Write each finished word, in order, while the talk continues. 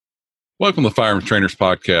Welcome to the Firearms Trainers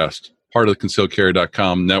Podcast, part of the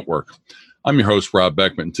ConcealedCarry.com network. I'm your host, Rob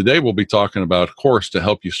Beckman. Today we'll be talking about a course to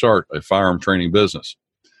help you start a firearm training business.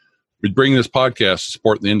 We bring this podcast to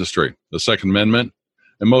support the industry, the Second Amendment,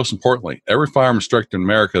 and most importantly, every firearm instructor in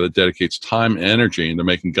America that dedicates time and energy into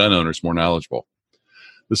making gun owners more knowledgeable.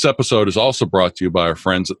 This episode is also brought to you by our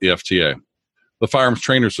friends at the FTA, the Firearms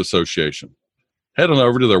Trainers Association. Head on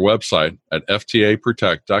over to their website at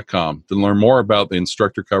ftaprotect.com to learn more about the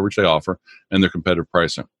instructor coverage they offer and their competitive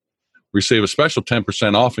pricing. Receive a special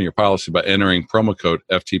 10% off on your policy by entering promo code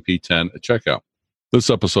FTP10 at checkout. This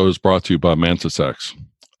episode is brought to you by Mantis X.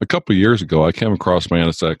 A couple of years ago, I came across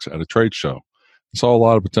Mantis X at a trade show and saw a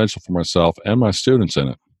lot of potential for myself and my students in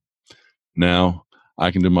it. Now,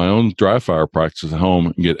 I can do my own dry fire practice at home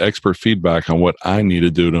and get expert feedback on what I need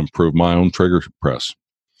to do to improve my own trigger press.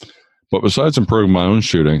 But besides improving my own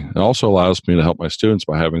shooting, it also allows me to help my students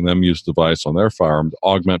by having them use the device on their firearm to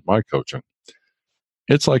augment my coaching.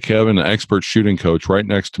 It's like having an expert shooting coach right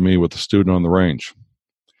next to me with a student on the range.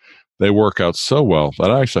 They work out so well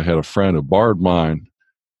that I actually had a friend who borrowed mine,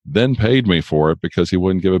 then paid me for it because he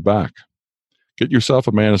wouldn't give it back. Get yourself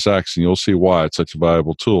a Mantis X and you'll see why it's such a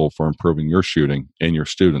valuable tool for improving your shooting and your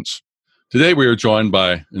students. Today we are joined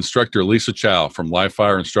by instructor Lisa Chow from Live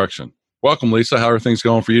Fire Instruction. Welcome, Lisa. How are things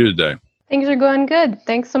going for you today? Things are going good.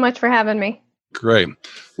 Thanks so much for having me. Great.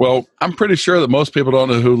 Well, I'm pretty sure that most people don't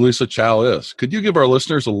know who Lisa Chow is. Could you give our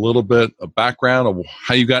listeners a little bit of background of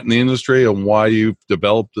how you got in the industry and why you've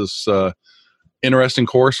developed this interesting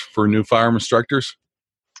course for new firearm instructors?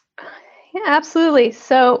 Yeah, absolutely.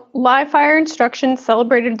 So Live Fire Instruction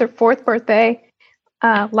celebrated their 4th birthday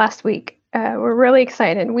last week. We're really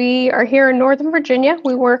excited. We are here in Northern Virginia.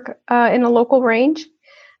 We work in a local range.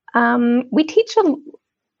 I'm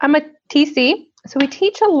a TC, so we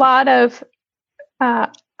teach a lot of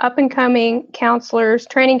up-and-coming counselors,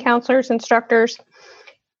 training counselors, instructors,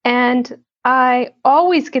 and I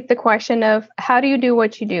always get the question of, how do you do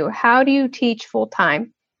what you do? How do you teach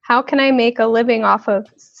full-time? How can I make a living off of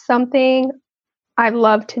something I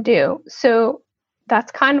love to do? So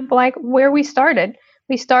that's kind of like where we started.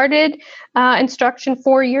 We started instruction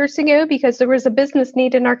 4 years ago because there was a business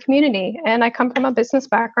need in our community, and I come from a business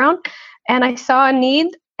background, and I saw a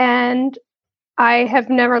need, and I have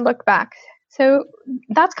never looked back. So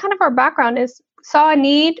that's kind of our background: is saw a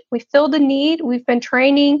need, we filled a need. We've been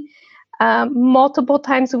training multiple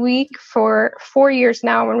times a week for 4 years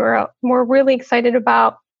now, and we're really excited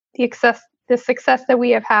about the success that we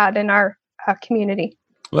have had in our community.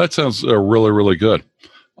 Well, that sounds really, really good.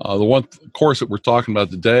 The one course that we're talking about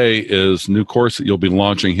today is a new course that you'll be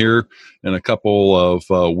launching here in a couple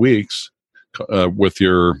of weeks with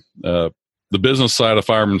your the business side of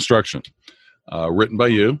firearm instruction, written by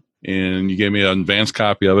you, and you gave me an advanced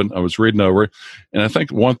copy of it. I was reading over it, and I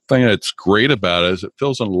think one thing that's great about it is it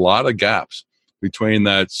fills in a lot of gaps between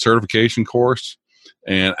that certification course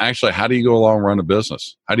and actually how do you go along and run a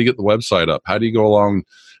business? How do you get the website up? How do you go along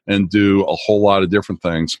and do a whole lot of different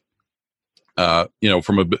things?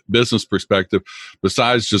 From a business perspective,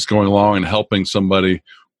 besides just going along and helping somebody,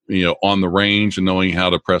 on the range and knowing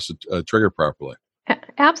how to press a trigger properly.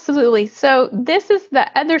 Absolutely. So this is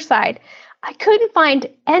the other side. I couldn't find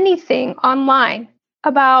anything online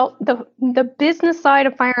about the business side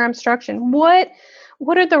of firearm instruction. What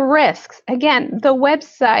are the risks? Again, the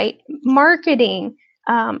website, marketing,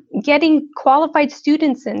 getting qualified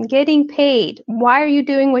students in, getting paid. Why are you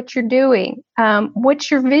doing what you're doing?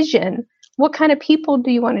 What's your vision? What kind of people do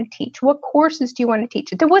you want to teach? What courses do you want to teach?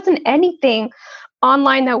 There wasn't anything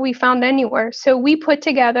online that we found anywhere. So we put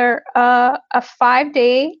together a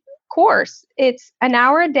 5-day course. It's an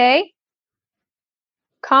hour a day.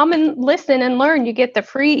 Come and listen and learn. You get the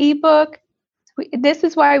free ebook. This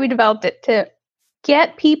is why we developed it, to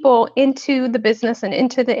get people into the business and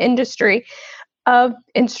into the industry of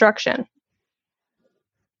instruction.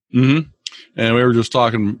 Mm-hmm. And we were just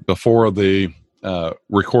talking before the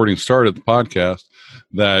recording started, the podcast,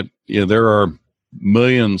 that there are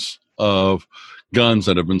millions of guns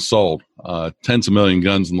that have been sold, tens of million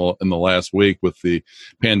guns in the last week with the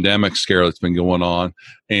pandemic scare that's been going on.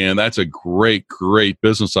 And that's a great, great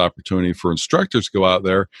business opportunity for instructors to go out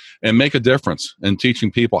there and make a difference in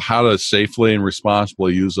teaching people how to safely and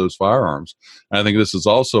responsibly use those firearms. And I think this is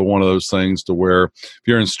also one of those things to where if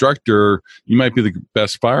you're an instructor, you might be the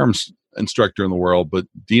best firearms instructor in the world, but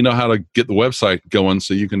do you know how to get the website going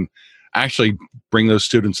so you can actually bring those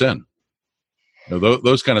students in?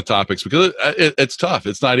 Those kind of topics, because it's tough.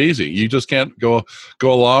 It's not easy. You just can't go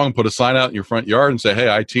along and put a sign out in your front yard and say,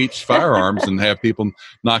 hey, I teach firearms, and have people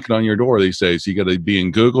knocking on your door these days. You got to be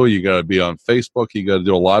in Google. You got to be on Facebook. You got to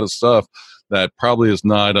do a lot of stuff that probably is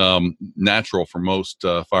not natural for most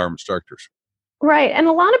firearm instructors. Right. And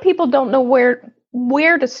a lot of people don't know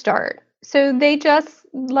where to start. So they just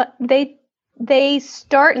they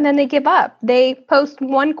start and then they give up. They post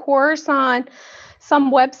one course on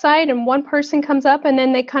some website and one person comes up and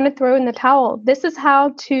then they kind of throw in the towel. This is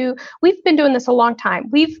we've been doing this a long time.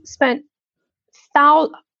 We've spent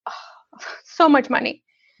so much money.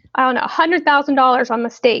 I don't know, $100,000 on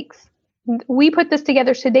mistakes. We put this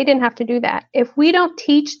together so they didn't have to do that. If we don't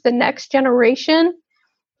teach the next generation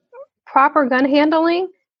proper gun handling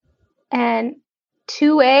and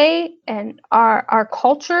 2A and our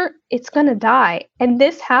culture, it's going to die. And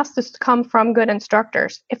this has to come from good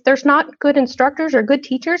instructors. If there's not good instructors or good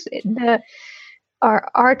teachers,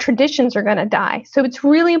 our traditions are going to die. So it's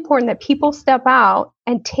really important that people step out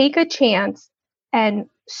and take a chance and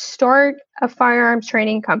start a firearms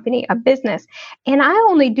training company, a business. And I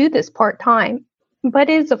only do this part-time, but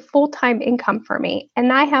it is a full-time income for me.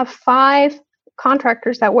 And I have 5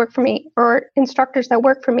 contractors that work for me or instructors that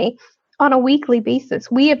work for me on a weekly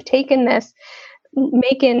basis. We have taken this,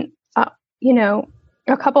 making,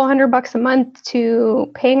 a couple $100 a month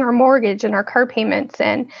to paying our mortgage and our car payments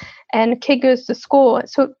and kid goes to school.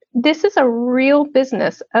 So this is a real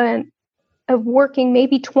business of working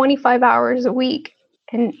maybe 25 hours a week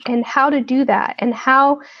and how to do that and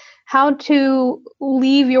how to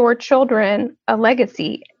leave your children a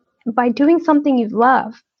legacy by doing something you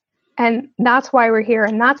love. And that's why we're here.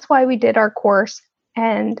 And that's why we did our course.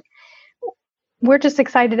 And we're just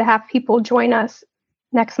excited to have people join us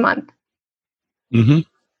next month. Mm-hmm.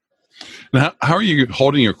 Now, how are you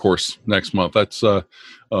holding your course next month? That's a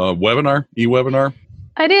webinar, e-webinar?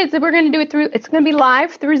 It is. We're going to do it it's going to be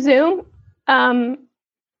live through Zoom.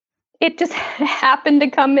 It just happened to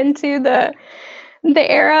come into the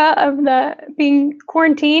era of the being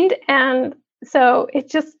quarantined. And so it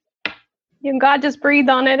just, God just breathed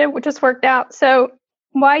on it. It just worked out. So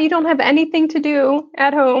while you don't have anything to do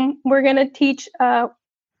at home, we're going to teach an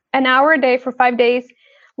hour a day for 5 days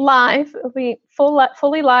live. It'll be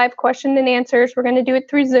fully live, question and answers. We're going to do it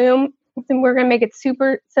through Zoom. And we're going to make it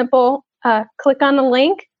super simple. Click on the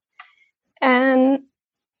link and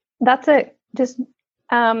that's it. Just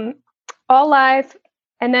all live.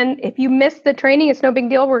 And then if you missed the training, it's no big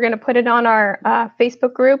deal. We're going to put it on our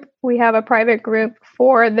Facebook group. We have a private group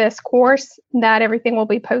for this course that everything will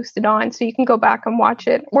be posted on. So you can go back and watch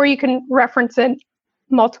it, or you can reference it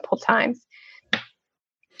multiple times.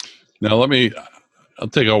 Now, I'll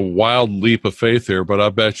take a wild leap of faith here, but I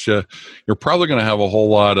bet you're probably going to have a whole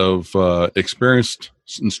lot of experienced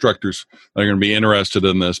instructors that are going to be interested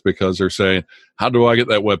in this because they're saying, how do I get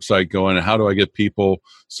that website going? And how do I get people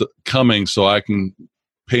coming so I can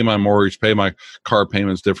pay my mortgage, pay my car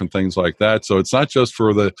payments, different things like that. So it's not just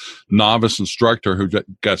for the novice instructor who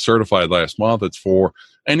got certified last month. It's for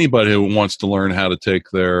anybody who wants to learn how to take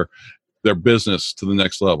their business to the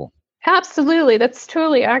next level. Absolutely. That's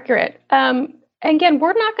totally accurate. Again,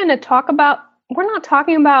 we're not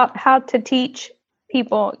talking about how to teach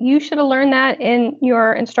people. You should have learned that in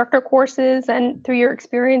your instructor courses and through your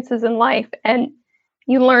experiences in life. And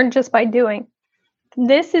you learn just by doing.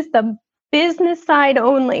 This is the business side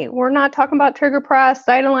only. We're not talking about trigger press,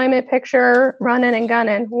 sight alignment, picture, running and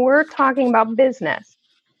gunning. We're talking about business.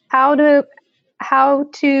 How to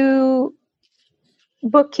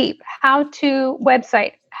bookkeep, how to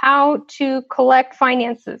website, how to collect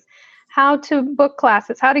finances, how to book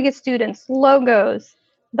classes, how to get students, logos,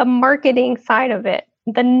 the marketing side of it,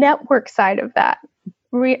 the network side of that,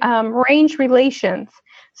 range relations.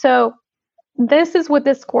 So this is what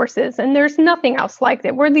this course is, and there's nothing else like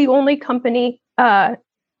it. We're the only company that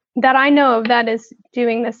I know of that is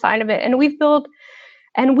doing this side of it, and we've built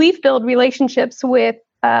relationships with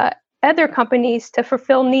other companies to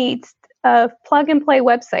fulfill needs of plug and play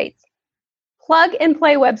websites.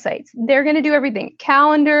 They're going to do everything: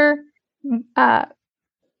 calendar,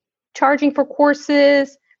 charging for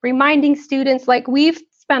courses, reminding students. Like, we've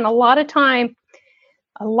spent a lot of time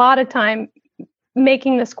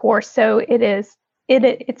making this course, so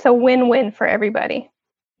it's a win-win for everybody.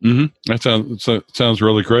 Mm-hmm. That sounds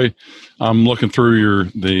really great. I'm looking through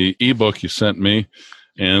the ebook you sent me,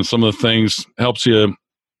 and some of the things helps you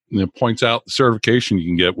points out the certification you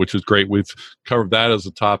can get, which is great. We've covered that as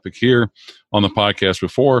a topic here on the podcast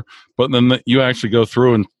before, but then you actually go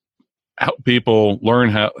through and help people learn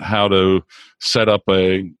how to set up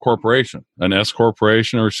a corporation, an S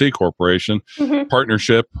corporation or a C corporation, mm-hmm.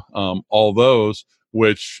 partnership, all those,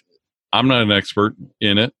 which I'm not an expert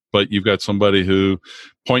in it, but you've got somebody who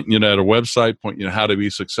pointing you at a website, pointing you how to be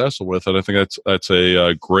successful with it. I think that's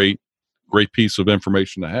a great piece of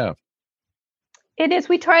information to have. It is.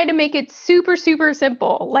 We try to make it super, super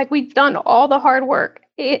simple. Like we've done all the hard work.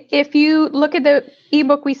 If you look at the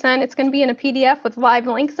ebook we send, it's going to be in a PDF with live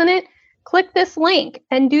links in it. Click this link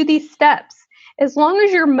and do these steps. As long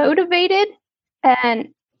as you're motivated and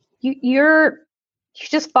you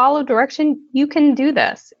just follow direction, you can do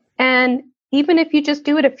this. And even if you just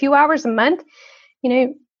do it a few hours a month,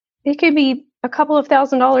 it could be a couple of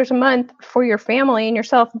 $1,000s a month for your family and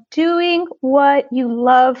yourself doing what you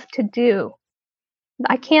love to do.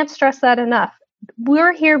 I can't stress that enough.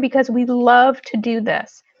 We're here because we love to do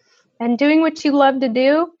this. And doing what you love to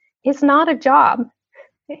do is not a job.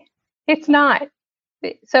 It's not.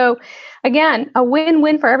 So again, a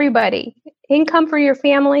win-win for everybody. Income for your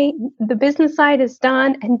family, the business side is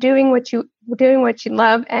done, and doing what you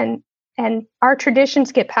love, and our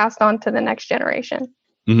traditions get passed on to the next generation.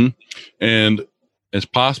 Mm-hmm. And it's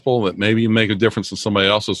possible that maybe you make a difference in somebody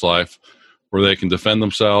else's life where they can defend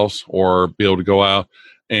themselves or be able to go out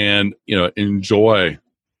and, enjoy,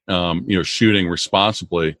 shooting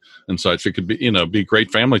responsibly and such. It could be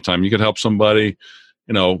great family time. You could help somebody,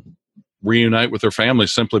 reunite with their family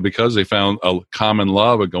simply because they found a common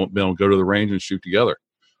love of being able to go to the range and shoot together.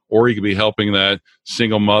 Or you could be helping that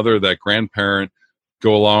single mother, that grandparent,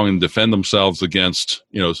 go along and defend themselves against,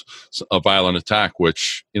 a violent attack,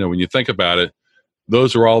 which, when you think about it,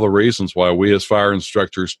 those are all the reasons why we as fire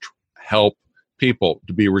instructors help people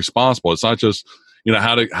to be responsible. It's not just,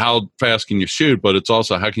 how fast can you shoot, but it's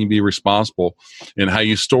also how can you be responsible in how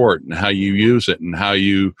you store it and how you use it and how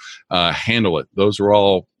you handle it. Those are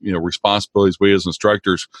all, responsibilities we as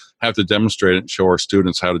instructors have to demonstrate it and show our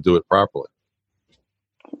students how to do it properly.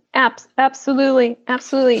 Absolutely.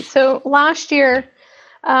 Absolutely. So last year,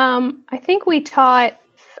 I think we taught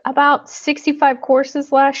about 65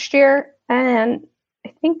 courses last year, and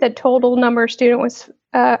I think the total number of students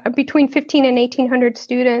was between 15 and 1,800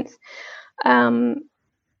 students.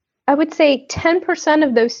 I would say 10%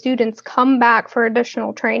 of those students come back for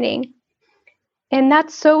additional training. And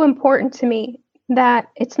that's so important to me, that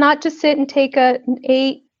it's not just sit and take an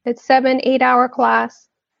 7, 8 hour class,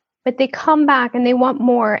 but they come back and they want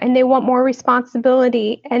more, and they want more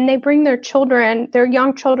responsibility, and they bring their children, their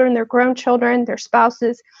young children, their grown children, their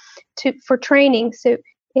spouses for training. So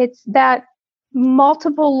it's that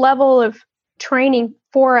multiple level of training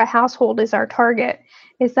for a household is our target,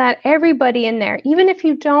 is that everybody in there, even if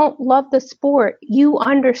you don't love the sport, you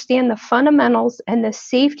understand the fundamentals and the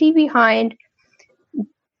safety behind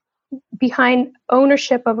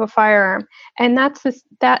ownership of a firearm. And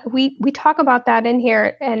that we talk about that in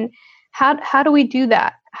here. And how do we do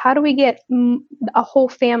that? How do we get a whole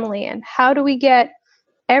family in? How do we get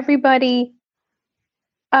everybody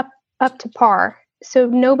up to par so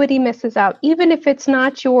nobody misses out, even if it's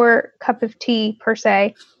not your cup of tea per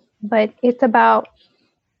se, but it's about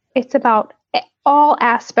all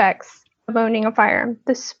aspects of owning a firearm: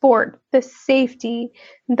 the sport, the safety,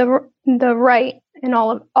 the right, and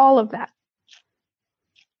all of that.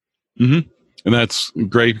 Mm-hmm. And that's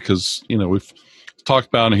great because, we've talked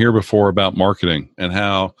about in here before about marketing and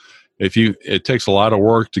how it takes a lot of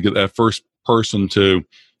work to get that first person to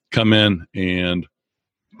come in and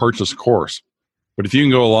purchase a course. But if you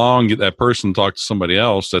can go along, get that person to talk to somebody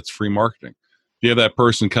else, that's free marketing. If you have that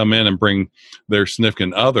person come in and bring their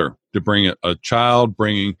significant other, to bring a child,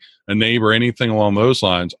 bringing a neighbor, anything along those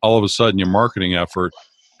lines, all of a sudden your marketing effort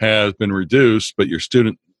has been reduced, but your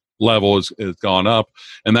student level has gone up.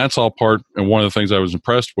 And that's all part, and one of the things I was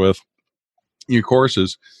impressed with your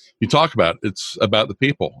courses, you talk about, it's about the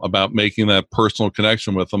people, about making that personal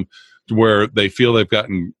connection with them to where they feel they've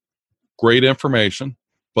gotten great information,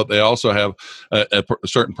 but they also have a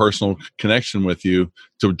certain personal connection with you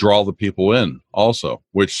to draw the people in also,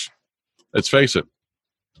 which, let's face it,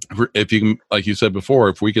 if you can, like you said before,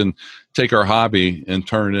 if we can take our hobby and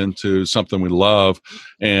turn it into something we love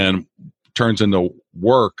and turns into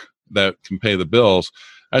work that can pay the bills,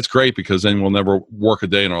 that's great, because then we'll never work a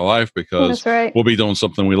day in our life because we'll be doing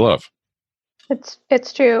something we love.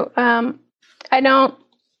 It's true.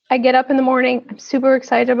 I get up in the morning, I'm super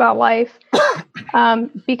excited about life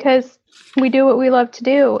because we do what we love to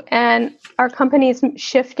do, and our company is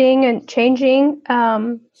shifting and changing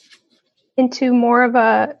into more of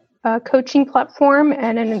a coaching platform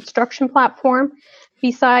and an instruction platform.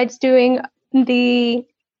 Besides doing the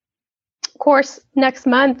course next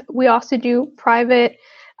month, we also do private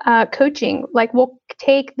coaching. Like, we'll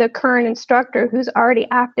take the current instructor who's already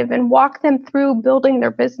active and walk them through building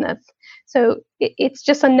their business. So it's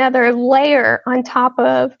just another layer on top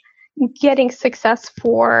of getting success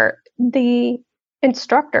for the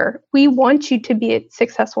instructor. We want you to be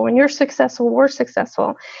successful. When you're successful, we're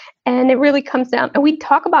successful. And it really comes down, and we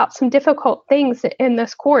talk about some difficult things in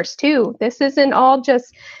this course too. This isn't all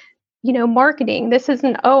just, marketing. This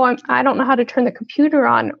isn't, I don't know how to turn the computer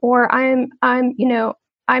on, or I'm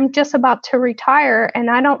just about to retire and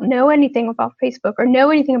I don't know anything about Facebook or know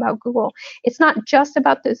anything about Google. It's not just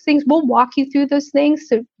about those things. We'll walk you through those things.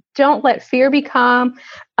 So don't let fear become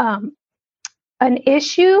an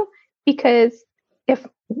issue, because if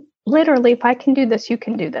I can do this, you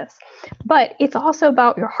can do this. But it's also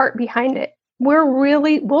about your heart behind it. We'll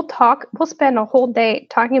spend a whole day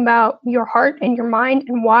talking about your heart and your mind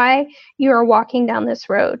and why you are walking down this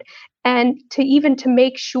road. And to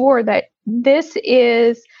make sure that this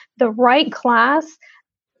is the right class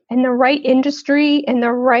and the right industry and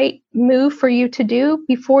the right move for you to do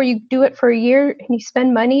before you do it for a year and you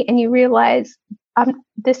spend money and you realize,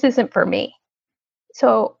 this isn't for me.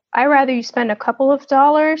 So I rather you spend a couple of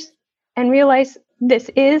dollars and realize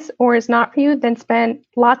this is or is not for you than spend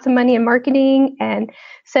lots of money in marketing and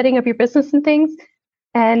setting up your business and things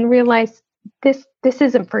and realize this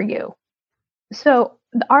isn't for you. So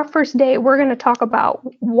our first day, we're going to talk about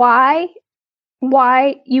why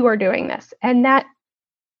you are doing this, and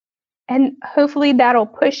hopefully that'll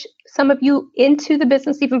push some of you into the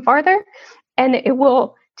business even farther, and it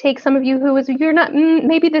will take some of you you're not,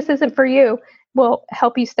 maybe this isn't for you, will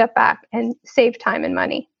help you step back and save time and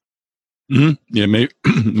money. Mm-hmm. Yeah,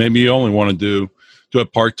 maybe you only want to do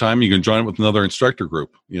it part-time. You can join it with another instructor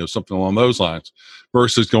group, something along those lines,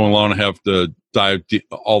 versus going along and have to dive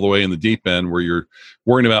all the way in the deep end where you're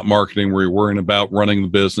worrying about marketing, where you're worrying about running the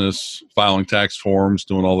business, filing tax forms,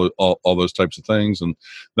 doing all those types of things. And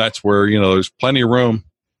that's where, there's plenty of room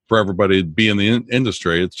for everybody to be in the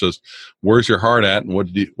industry. It's just, where's your heart at and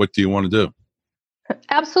what do you want to do?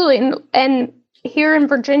 Absolutely. And here in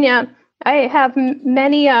Virginia, I have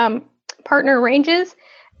many partner ranges,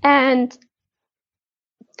 and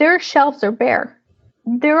their shelves are bare.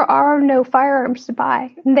 There are no firearms to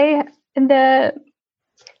buy. The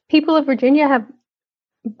people of Virginia have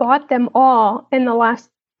bought them all in the last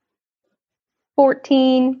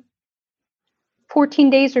 14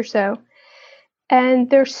 days or so. And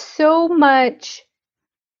there's so much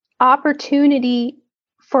opportunity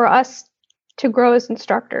for us to grow as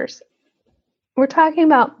instructors. We're talking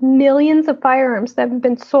about millions of firearms that have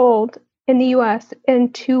been sold in the US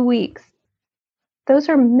in 2 weeks. Those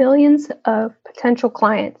are millions of potential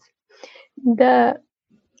clients. The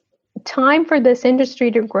time for this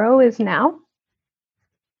industry to grow is now.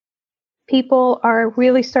 People are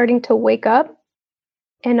really starting to wake up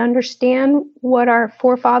and understand what our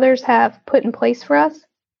forefathers have put in place for us.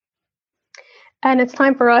 And it's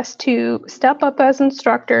time for us to step up as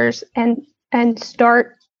instructors and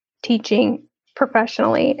start teaching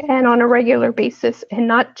professionally and on a regular basis, and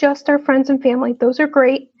not just our friends and family. Those are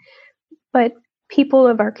great, but people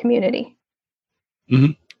of our community.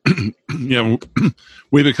 Mm-hmm. Yeah,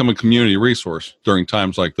 we become a community resource during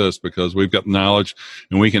times like this because we've got knowledge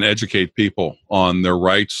and we can educate people on their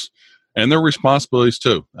rights and their responsibilities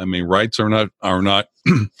too. I mean, rights are not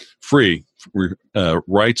free.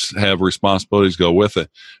 Rights have responsibilities go with it,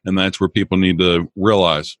 and that's where people need to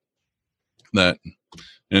realize that.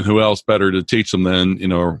 And who else better to teach them than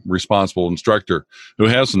a responsible instructor who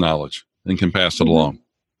has the knowledge and can pass it along.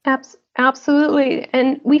 Absolutely.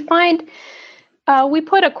 And we find we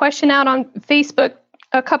put a question out on Facebook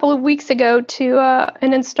a couple of weeks ago to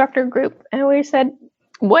an instructor group, and we said,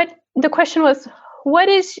 the question was, what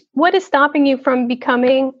is stopping you from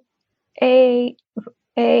becoming a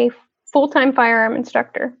full-time firearm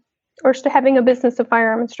instructor, or having a business of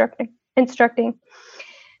firearm instructing?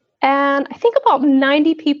 And I think about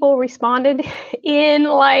 90 people responded in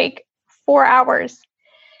like 4 hours.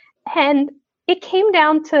 And it came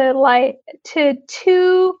down to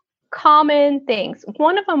two common things.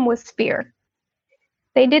 One of them was fear.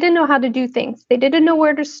 They didn't know how to do things. They didn't know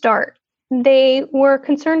where to start. They were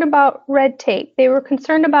concerned about red tape. They were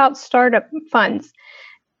concerned about startup funds.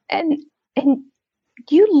 And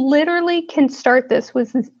you literally can start this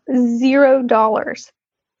with $0.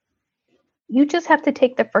 You just have to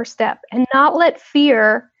take the first step and not let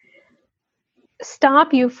fear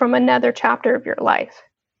stop you from another chapter of your life.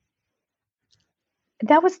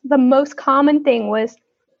 That was the most common thing, was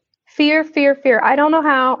fear. I don't know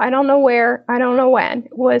how, I don't know where, I don't know when,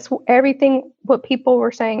 was everything what people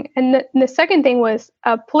were saying. And the second thing was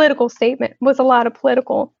a political statement, was a lot of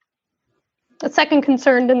political. The second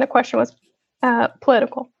concern in the question was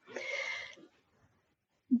political.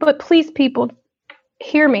 But please, people,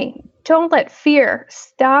 hear me. Don't let fear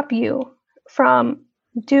stop you from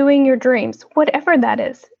doing your dreams, whatever that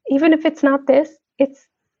is. Even if it's not this, it's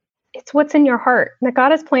what's in your heart that God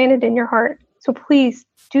has planted in your heart. So please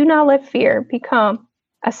do not let fear become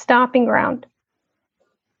a stopping ground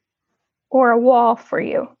or a wall for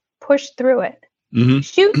you. Push through it. Mm-hmm.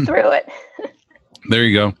 Shoot through it. There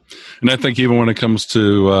you go. And I think even when it comes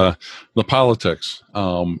to the politics,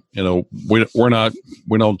 we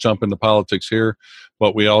don't jump into politics here,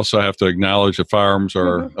 but we also have to acknowledge that firearms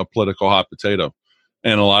are a political hot potato.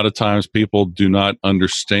 And a lot of times people do not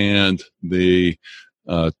understand the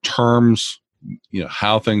terms,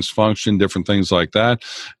 how things function, different things like that.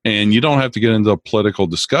 And you don't have to get into a political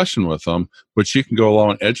discussion with them, but you can go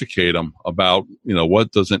along and educate them about,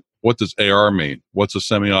 what does AR mean? What's a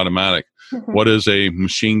semi-automatic? What is a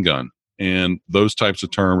machine gun? And those types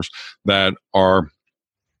of terms that our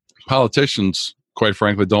politicians, quite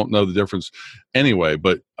frankly, don't know the difference anyway.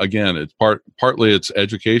 But again, it's partly it's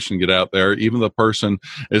education, get out there. Even the person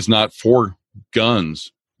is not for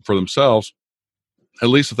guns for themselves, at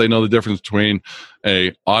least if they know the difference between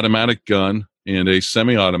a automatic gun and a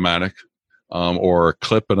semi-automatic, or a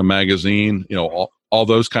clip in a magazine, all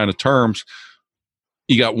those kind of terms.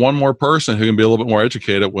 You got one more person who can be a little bit more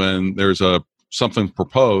educated when there's something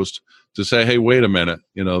proposed to say, hey, wait a minute,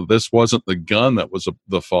 this wasn't the gun that was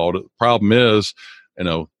the fault. The problem is,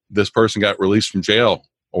 this person got released from jail,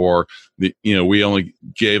 or we only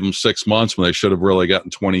gave them 6 months when they should have really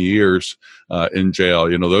gotten 20 years in jail.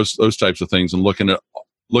 Those types of things, and looking at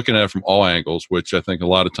it from all angles, which I think a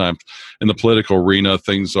lot of times in the political arena,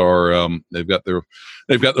 things are they've got their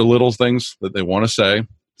little things that they want to say,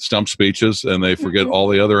 stump speeches, and they forget all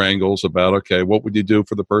the other angles about, okay, what would you do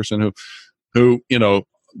for the person who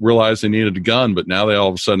realized they needed a gun, but now they all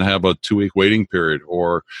of a sudden have a 2-week waiting period,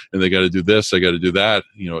 and they got to do this, they got to do that.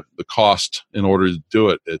 The cost in order to do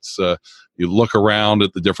it. It's you look around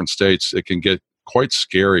at the different states, it can get quite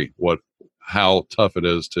scary how tough it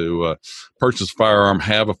is to purchase a firearm,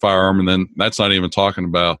 have a firearm, and then that's not even talking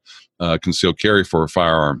about concealed carry for a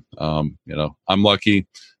firearm. I'm lucky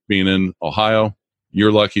being in Ohio.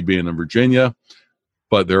 You're lucky being in Virginia,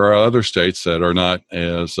 but there are other states that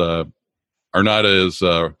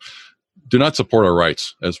do not support our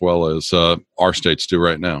rights as well as our states do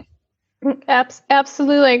right now.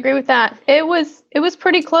 Absolutely, I agree with that. It was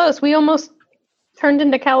pretty close. We almost turned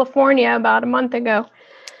into California about a month ago.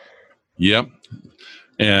 Yep.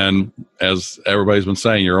 And as everybody's been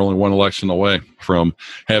saying, you're only one election away from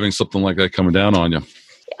having something like that coming down on you.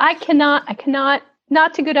 I cannot,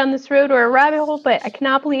 not to go down this road or a rabbit hole, but I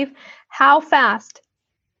cannot believe how fast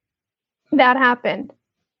that happened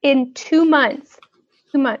in 2 months.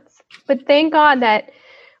 2 months. But thank God that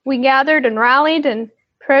we gathered and rallied and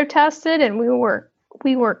protested, and we were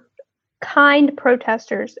kind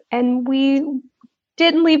protesters, and we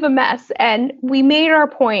didn't leave a mess, and we made our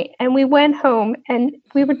point, and we went home, and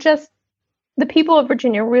the people of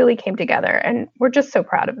Virginia really came together, and we're just so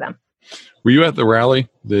proud of them. Were you at the rally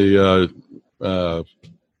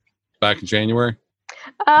back in January?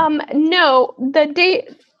 No, the day.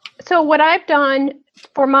 So what I've done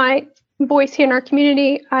for my voice here in our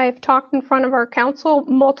community, I've talked in front of our council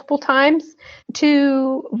multiple times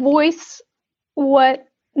to voice what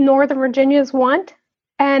Northern Virginians want.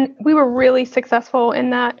 And we were really successful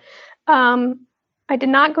in that. I did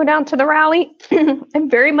not go down to the rally. I'm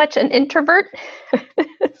very much an introvert.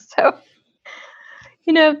 So,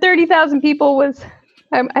 30,000 people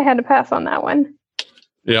I had to pass on that one.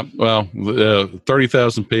 Yeah, well,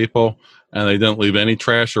 30,000 people, and they didn't leave any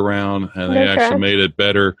trash around, and they actually made it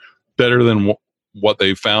better than what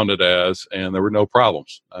they found it as, and there were no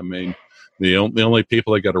problems. I mean, the only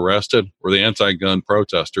people that got arrested were the anti-gun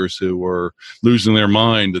protesters who were losing their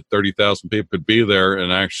mind that 30,000 people could be there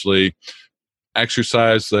and actually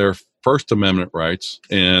exercise their First Amendment rights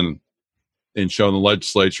and showing the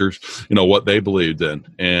legislatures, what they believed in.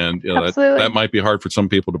 And that might be hard for some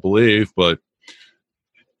people to believe, but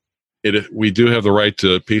we do have the right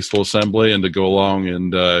to peaceful assembly and to go along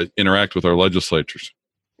and interact with our legislatures.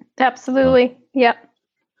 Absolutely. Yep.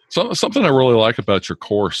 So something I really like about your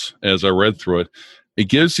course, as I read through it, it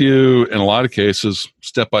gives you, in a lot of cases,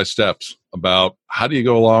 step-by-steps about how do you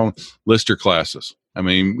go along, list your classes. I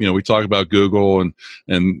mean, we talk about Google and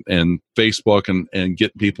Facebook and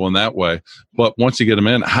get people in that way. But once you get them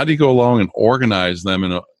in, how do you go along and organize them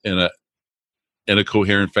in a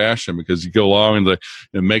coherent fashion? Because you go along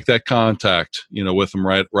and make that contact, with them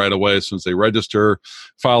right away as soon as they register,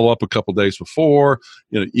 follow up a couple days before.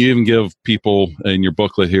 You even give people in your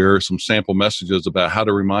booklet here some sample messages about how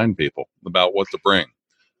to remind people about what to bring.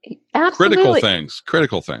 Absolutely.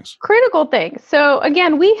 Critical things. So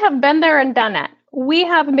again, we have been there and done it. We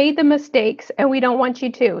have made the mistakes, and we don't want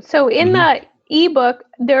you to. So in ebook,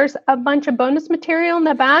 there's a bunch of bonus material in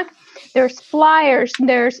the back. There's flyers,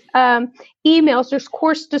 there's emails, there's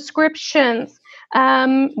course descriptions,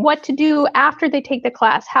 what to do after they take the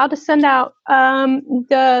class, how to send out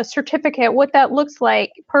the certificate, what that looks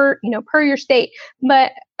like per your state,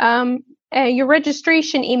 but your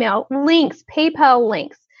registration email, links, PayPal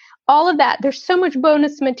links, all of that. There's so much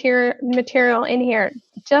bonus material in here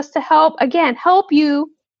just to help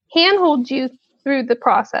you, handhold you through the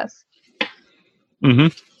process. Mm-hmm.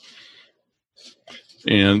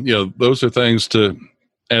 And, those are things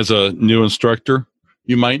as a new instructor,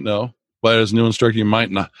 you might know, but as a new instructor, you might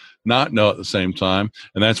not know at the same time.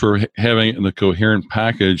 And that's where having the coherent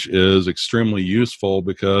package is extremely useful,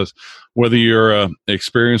 because whether you're an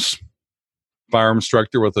experienced firearm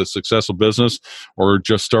instructor with a successful business or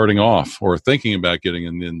just starting off or thinking about getting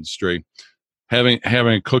in the industry, having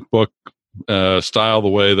a cookbook style the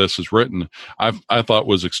way this is written, I thought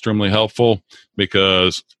was extremely helpful,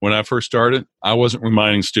 because when I first started, I wasn't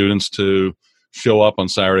reminding students to show up on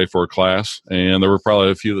Saturday for a class, and there were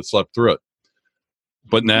probably a few that slept through it.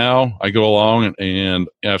 But now I go along and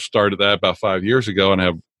I've started that about 5 years ago, and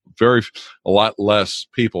have a lot less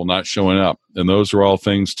people not showing up. And those are all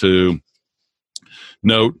things to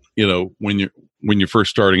note, when you're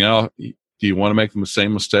first starting out. Do you want to make the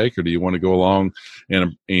same mistake, or do you want to go along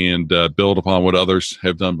and build upon what others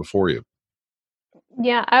have done before you?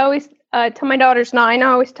 Yeah, I always tell my daughter's 9. I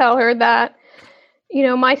always tell her that,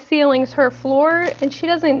 my ceiling's her floor, and she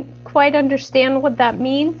doesn't quite understand what that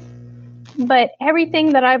means. But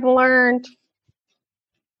everything that I've learned,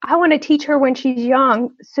 I want to teach her when she's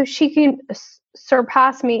young, so she can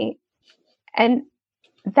surpass me. And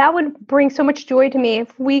that would bring so much joy to me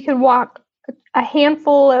if we could walk a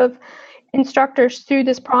handful of instructors through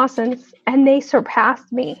this process and they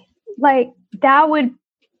surpassed me. Like, that would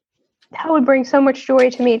bring so much joy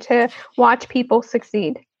to me, to watch people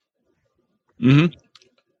succeed. Mm-hmm.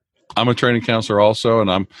 I'm a training counselor also, and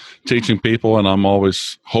I'm teaching people, and I'm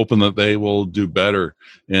always hoping that they will do better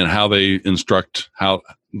in how they instruct,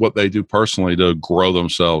 what they do personally to grow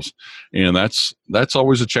themselves. And that's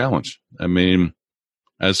always a challenge. I mean,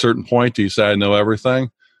 at a certain point, do you say I know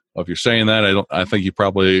everything? Well, if you're saying that, I think you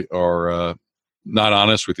probably are not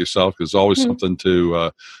honest with yourself, because there's always something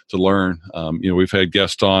to learn. We've had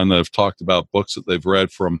guests on that have talked about books that they've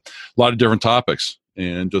read from a lot of different topics.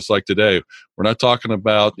 And just like today, we're not talking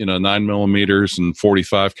about 9mm and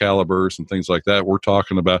 45 calibers and things like that. We're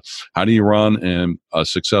talking about how do you run a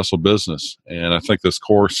successful business. And I think this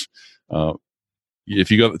course, if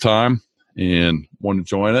you got the time and want to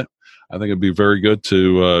join it, I think it'd be very good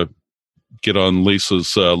to get on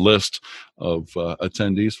Lisa's list of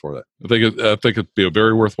attendees for that. I think it'd be a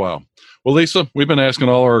very worthwhile. Well, Lisa, we've been asking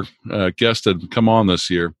all our guests to come on this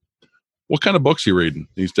year. What kind of books are you reading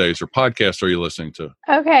these days, or podcasts are you listening to?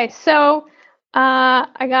 Okay, so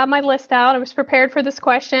I got my list out. I was prepared for this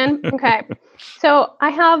question. Okay, so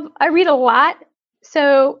I read a lot.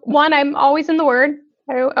 So one, I'm always in the Word.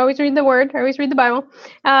 I always read the Word. I always read the Bible.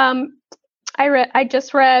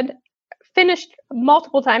 Finished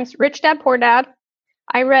multiple times, Rich Dad, Poor Dad.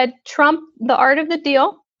 I read Trump, The Art of the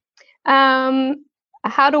Deal, How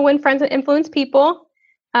to Win Friends and Influence People,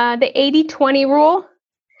 The 80-20 Rule,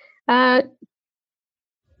 and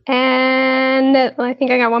I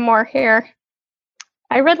think I got one more here.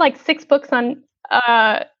 I read like 6 books on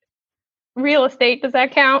real estate. Does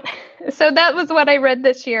that count? So that was what I read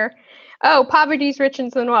this year. Oh, Poverty's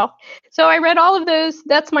Riches and Wealth. So I read all of those.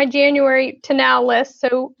 That's my January to now list.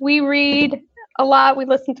 So we read a lot. We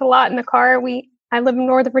listen to a lot in the car. I live in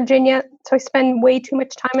Northern Virginia, so I spend way too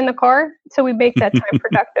much time in the car. So we make that time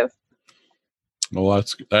productive. Well,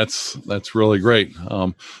 that's really great.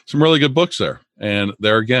 Some really good books there. And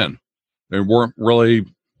there again, there weren't really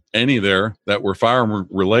any there that were firearm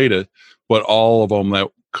related, but all of them that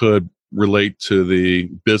could relate to the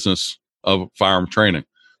business of firearm training,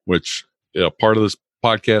 which part of this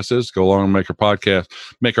podcast is go along and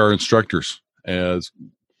make our instructors as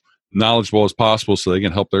knowledgeable as possible so they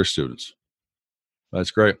can help their students.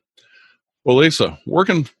 That's great. Well, Lisa, where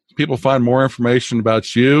can people find more information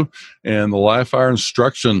about you and the live fire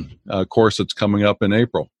instruction course that's coming up in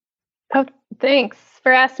April? Oh, thanks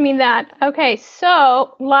for asking me that. Okay,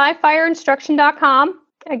 so livefireinstruction.com.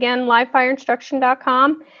 Again,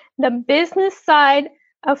 livefireinstruction.com. The business side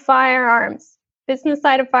of firearms. So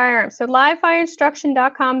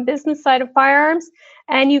livefireinstruction.com, business side of firearms.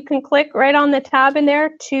 And you can click right on the tab in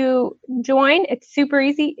there to join. It's super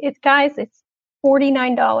easy. It's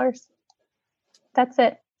 $49. That's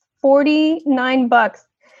it. $49.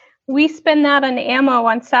 We spend that on ammo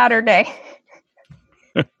on Saturday.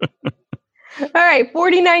 All right,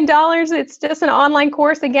 $49. It's just an online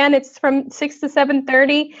course. Again, it's from 6 to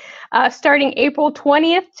 7:30, starting April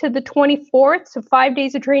 20th to the 24th. So 5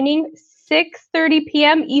 days of training, 6:30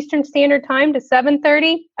 p.m. Eastern Standard Time to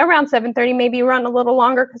 7:30, around 7:30, maybe run a little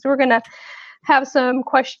longer because we're going to have some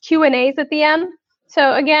Q&As at the end.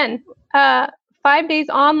 So again, 5 days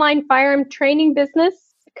online firearm training business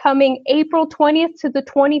coming April 20th to the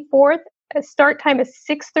 24th. Start time is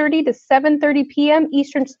 6:30 to 7:30 p.m.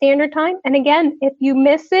 Eastern Standard Time. And again, if you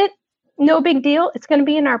miss it, no big deal. It's going to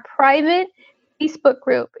be in our private Facebook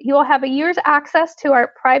group. You will have a year's access to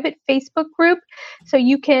our private Facebook group, so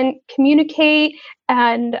you can communicate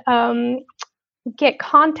and get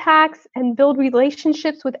contacts and build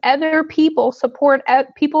relationships with other people, support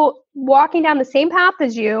people walking down the same path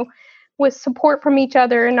as you with support from each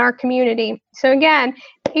other in our community. So again,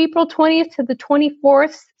 April 20th to the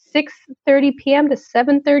 24th, 6:30 p.m. to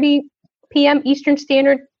 7:30 p.m. Eastern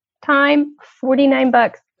Standard Time,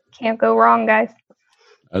 $49. Can't go wrong, guys.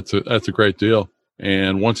 That's a great deal.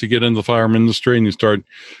 And once you get into the firearm industry and you start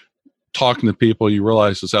talking to people, you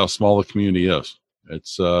realize just how small the community is.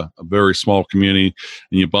 It's a very small community,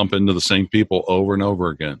 and you bump into the same people over and over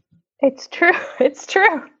again. It's true. It's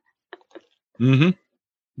true. Mm-hmm.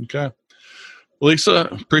 Okay. Lisa,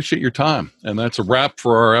 appreciate your time. And that's a wrap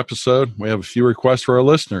for our episode. We have a few requests for our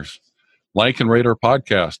listeners. Like and rate our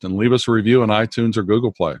podcast and leave us a review on iTunes or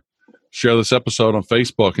Google Play. Share this episode on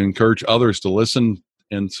Facebook and encourage others to listen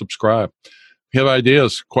and subscribe. If you have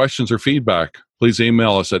ideas, questions, or feedback, please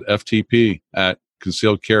email us at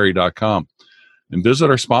ftp@concealedcarry.com. And visit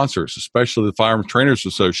our sponsors, especially the Firearm Trainers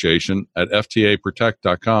Association at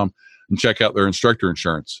ftaprotect.com, and check out their instructor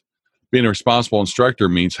insurance. Being a responsible instructor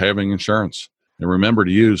means having insurance. And remember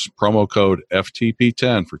to use promo code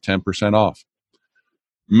FTP10 for 10% off.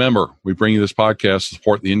 Remember, we bring you this podcast to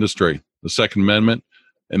support the industry, the Second Amendment,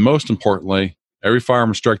 and most importantly, every firearm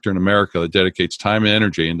instructor in America that dedicates time and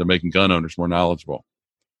energy into making gun owners more knowledgeable.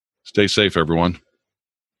 Stay safe, everyone.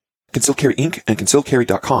 Concealed Carry Inc. and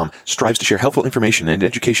ConcealedCarry.com strives to share helpful information and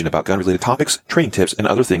education about gun-related topics, training tips, and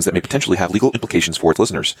other things that may potentially have legal implications for its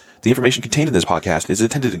listeners. The information contained in this podcast is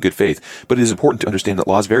intended in good faith, but it is important to understand that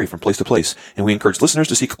laws vary from place to place, and we encourage listeners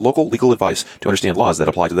to seek local legal advice to understand laws that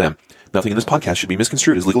apply to them. Nothing in this podcast should be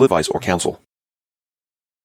misconstrued as legal advice or counsel.